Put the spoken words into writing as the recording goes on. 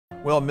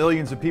Well,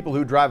 millions of people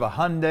who drive a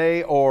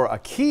Hyundai or a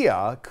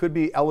Kia could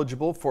be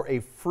eligible for a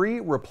free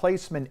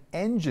replacement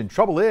engine.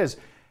 Trouble is,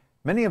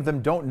 many of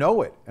them don't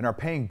know it and are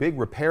paying big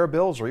repair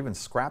bills or even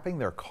scrapping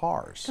their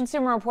cars.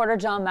 Consumer reporter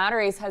John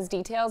Matteries has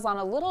details on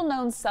a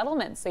little-known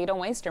settlement so you don't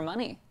waste your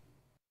money.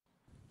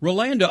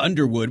 Rolanda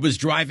Underwood was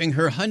driving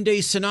her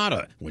Hyundai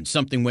Sonata when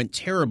something went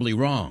terribly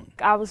wrong.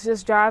 I was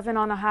just driving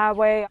on the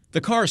highway.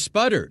 The car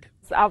sputtered.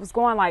 I was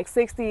going like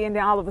 60 and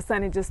then all of a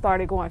sudden it just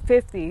started going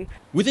 50.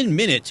 Within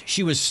minutes,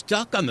 she was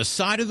stuck on the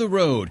side of the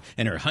road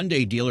and her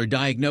Hyundai dealer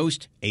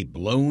diagnosed a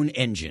blown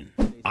engine.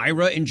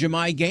 Ira and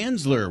Jemai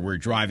Gansler were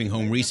driving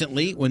home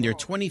recently when their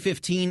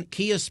 2015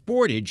 Kia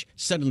Sportage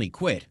suddenly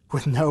quit.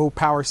 With no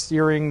power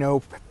steering,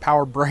 no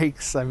power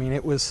brakes, I mean,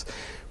 it was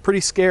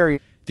pretty scary.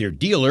 Their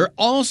dealer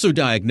also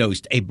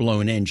diagnosed a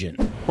blown engine.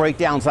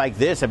 Breakdowns like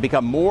this have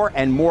become more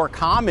and more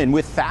common,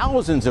 with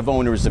thousands of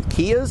owners of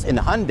Kias and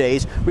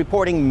Hyundais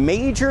reporting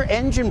major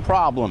engine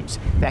problems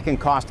that can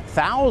cost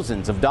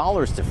thousands of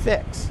dollars to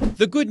fix.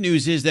 The good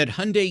news is that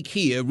Hyundai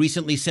Kia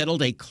recently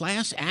settled a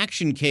class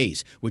action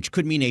case, which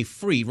could mean a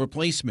free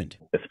replacement.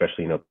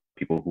 Especially,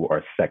 people who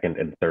are second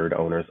and third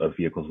owners of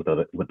vehicles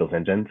with those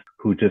engines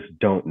who just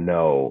don't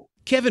know.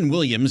 Kevin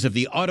Williams of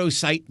the auto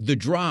site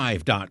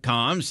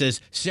TheDrive.com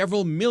says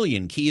several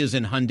million Kias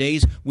and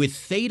Hyundais with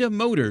Theta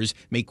motors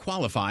may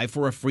qualify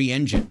for a free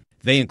engine.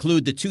 They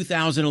include the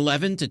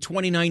 2011 to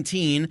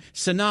 2019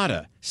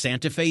 Sonata,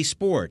 Santa Fe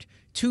Sport,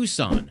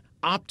 Tucson,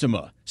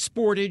 Optima,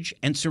 Sportage,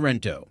 and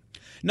Sorento.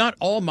 Not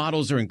all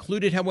models are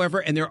included, however,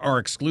 and there are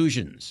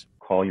exclusions.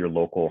 Call your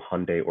local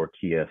Hyundai or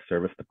Kia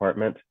service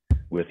department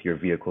with your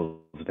vehicles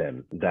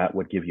then. That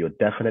would give you a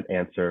definite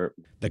answer.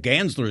 The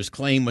Ganslers'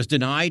 claim was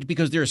denied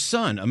because their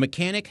son, a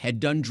mechanic, had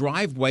done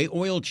driveway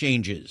oil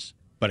changes.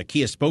 But a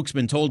Kia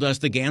spokesman told us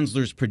the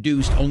Ganslers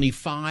produced only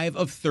 5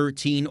 of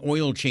 13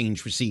 oil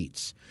change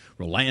receipts.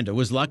 Rolanda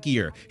was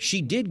luckier.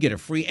 She did get a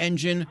free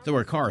engine, though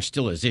her car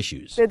still has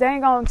issues. The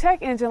dang on check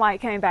engine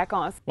light came back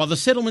on. While the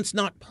settlement's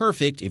not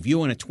perfect, if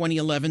you own a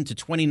 2011 to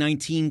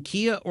 2019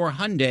 Kia or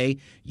Hyundai,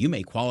 you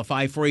may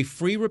qualify for a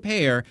free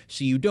repair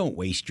so you don't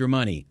waste your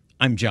money.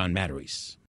 I'm John Matteries.